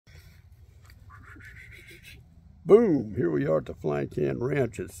Boom! Here we are at the Flying Can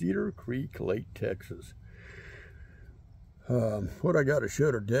Ranch at Cedar Creek Lake, Texas. What I got to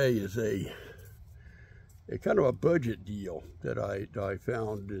show today is a kind of a budget deal that I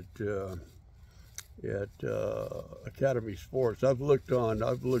found at Academy Sports. I've looked on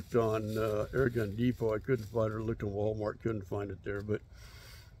Airgun Depot. I couldn't find it. I looked on Walmart, couldn't find it there. But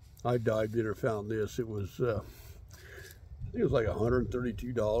I dived in and found this. It was I think it was like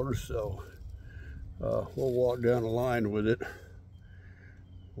 $132. So we'll walk down the line with it.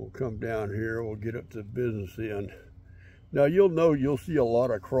 We'll come down here. We'll get up to the business end. Now you'll see a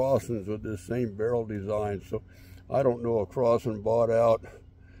lot of crossings with this same barrel design. So I don't know if Crossman bought out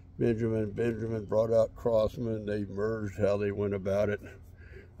Benjamin brought out Crossman. They merged, how they went about it.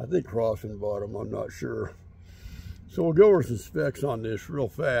 I think Crossman bought them, I'm not sure. So we'll go over some specs on this real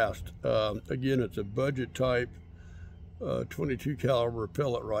fast. Again, it's a budget type 22 caliber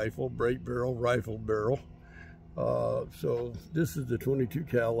pellet rifle, break barrel, rifle barrel. So this is the 22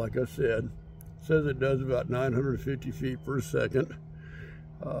 cal, like I said. It says it does about 950 feet per second.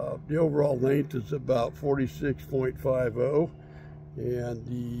 The overall length is about 46.50, and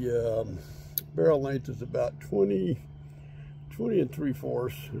the barrel length is about 20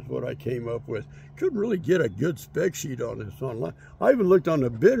 3/4 is what I came up with. Couldn't really get a good spec sheet on this online. I even looked on the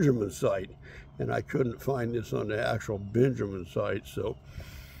Benjamin site, and I couldn't find this on the actual Benjamin site. So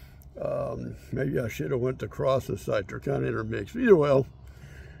maybe I should have went to Crossman site. They're kind of intermixed. Either way,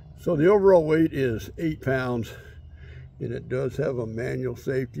 so the overall weight is 8 pounds, and it does have a manual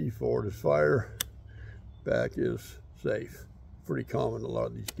safety. Forward is fire, back is safe. Pretty common in a lot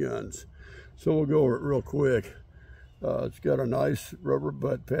of these guns. So we'll go over it real quick. It's got a nice rubber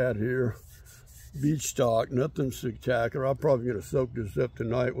butt pad here. Beach stock, nothing spectacular. I'm probably going to soak this up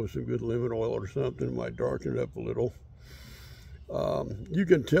tonight with some good lemon oil or something. It might darken it up a little. You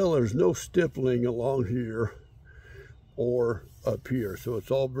can tell there's no stippling along here or up here, so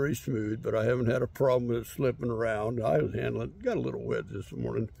it's all very smooth, but I haven't had a problem with it slipping around. I was handling it, got a little wet this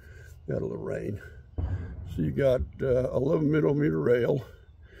morning, got a little rain. So you got 11mm rail,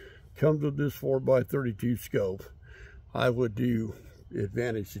 comes with this 4x32 scope. I would do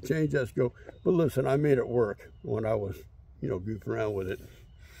advantage to change that scope, but listen, I made it work when I was, goofing around with it.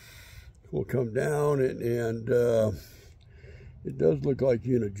 We'll come down and it does look like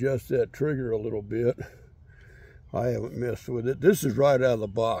you can adjust that trigger a little bit. I haven't messed with it. This is right out of the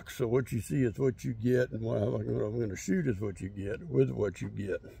box, so what you see is what you get, and what I'm going to shoot is what you get with what you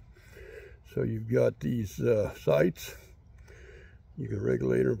get. So you've got these sights. You can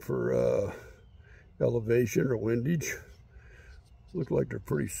regulate them for elevation or windage. Look like they're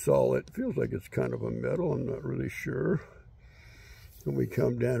pretty solid. Feels like it's kind of a metal, I'm not really sure. And we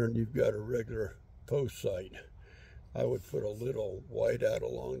come down and you've got a regular post sight. I would put a little white out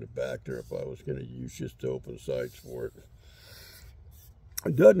along the back there if I was going to use just to open sights for it.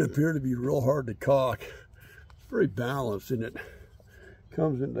 It doesn't appear to be real hard to cock. It's very balanced, and it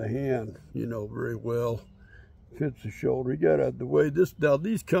comes into hand, very well. Fits the shoulder. You got the way this, now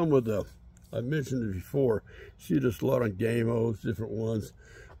these come with I mentioned it before, see this a lot on Gamos, different ones,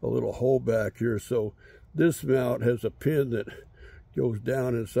 a little hole back here. So this mount has a pin that goes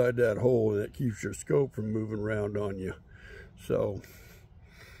down inside that hole, and it keeps your scope from moving around on you. So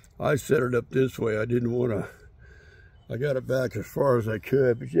I set it up this way. I didn't want to, I got it back as far as I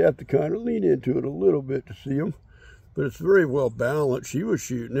could, but you have to kind of lean into it a little bit to see them. But it's very well balanced. She was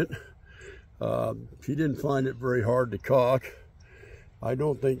shooting it. She didn't find it very hard to cock. I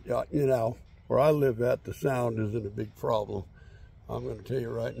don't think, where I live at, the sound isn't a big problem. I'm going to tell you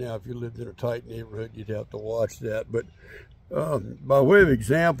right now, if you lived in a tight neighborhood, you'd have to watch that. But by way of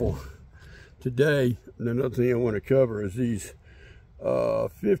example, today, another thing I want to cover is these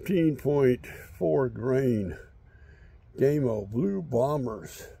 15.4 grain Gamo Blue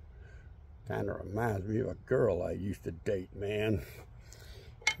Bombers. Kind of reminds me of a girl I used to date, man.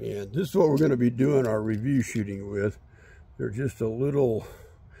 And this is what we're going to be doing our review shooting with. They're just a little,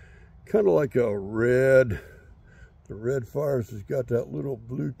 kind of like a red. The red fires has got that little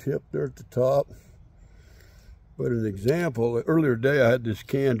blue tip there at the top. But an example, earlier today I had this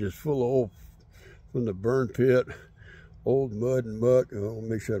can just full of old, from the burn pit, old mud and muck. I'll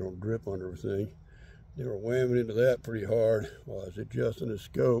make sure I don't drip on everything. They were whamming into that pretty hard while I was adjusting the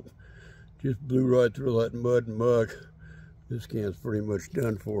scope. Just blew right through that mud and muck. This can's pretty much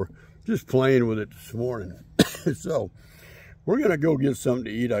done for. Just playing with it this morning. So we're gonna go get something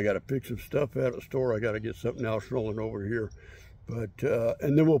to eat. I gotta pick some stuff out of the store. I gotta get something else rolling over here. But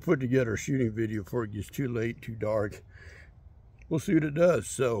and then we'll put together a shooting video before it gets too late, too dark. We'll see what it does.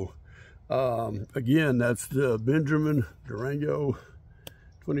 So again, that's the Benjamin Durango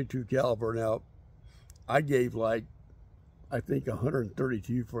 22 caliber. Now I gave like, I think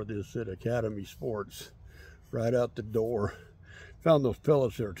 132 for this at Academy Sports, right out the door. Found those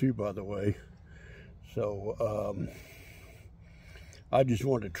pellets there too, by the way. So I just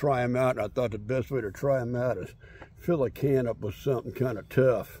wanted to try them out, and I thought the best way to try them out is fill a can up with something kind of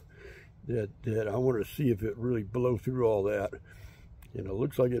tough that I wanted to see if it really blow through all that. And it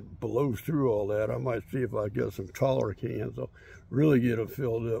looks like it blows through all that. I might see if I get some taller cans. I'll really get them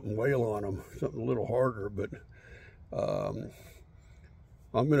filled up and wail on them, something a little harder. But I'm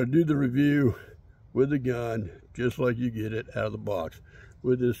going to do the review with the gun, just like you get it out of the box.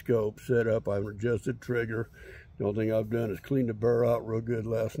 With this scope set up, I've adjusted trigger. The only thing I've done is clean the barrel out real good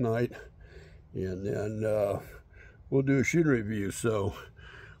last night. And then we'll do a shooting review. So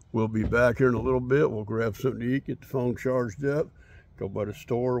we'll be back here in a little bit. We'll grab something to eat, get the phone charged up, go by the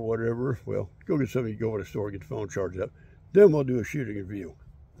store or whatever. Well, go get something, go by the store, get the phone charged up. Then we'll do a shooting review.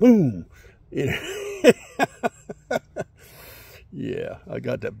 Boom! Yeah, I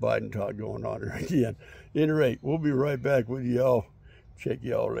got that Biden talk going on here again. At any rate, we'll be right back with y'all. Check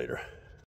y'all later.